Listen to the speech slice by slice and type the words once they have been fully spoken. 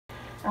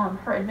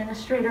her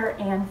administrator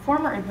and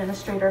former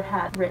administrator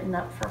had written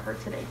up for her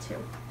today too.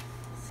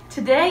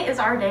 Today is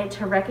our day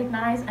to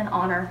recognize and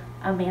honor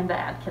Amanda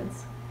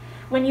Atkins.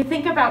 When you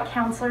think about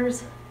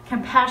counselors,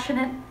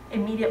 compassionate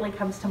immediately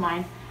comes to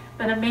mind,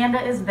 but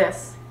Amanda is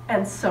this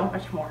and so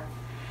much more.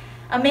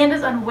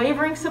 Amanda's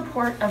unwavering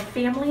support of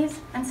families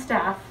and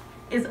staff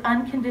is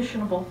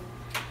unconditional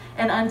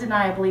and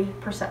undeniably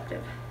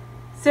perceptive.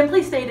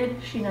 Simply stated,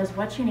 she knows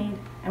what you need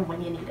and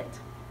when you need it.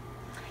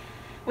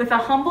 With a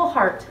humble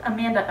heart,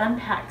 Amanda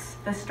unpacks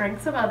the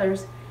strengths of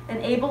others,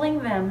 enabling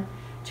them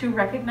to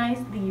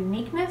recognize the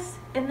uniqueness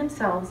in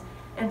themselves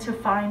and to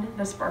find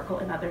the sparkle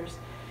in others.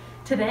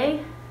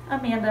 Today,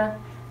 Amanda,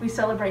 we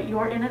celebrate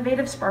your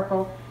innovative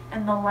sparkle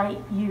and the light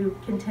you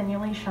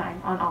continually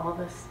shine on all of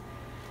us.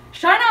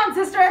 Shine on,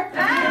 sister!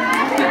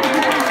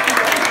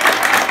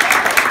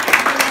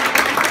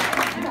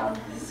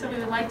 So we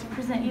would like to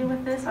present you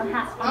with this on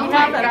behalf of KSCA.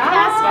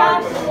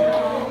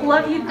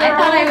 Love you, girl. I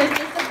thought I was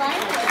just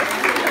invited.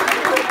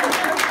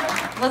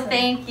 Well,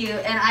 thank you.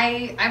 And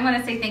I want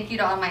to say thank you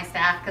to all my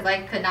staff, because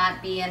I could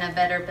not be in a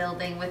better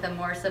building with a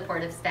more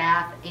supportive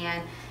staff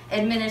and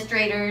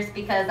administrators,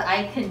 because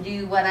I can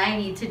do what I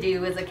need to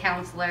do as a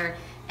counselor,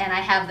 and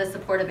I have the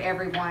support of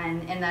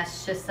everyone, and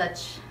that's just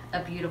such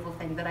a beautiful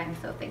thing that I'm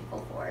so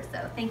thankful for.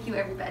 So thank you,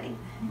 everybody.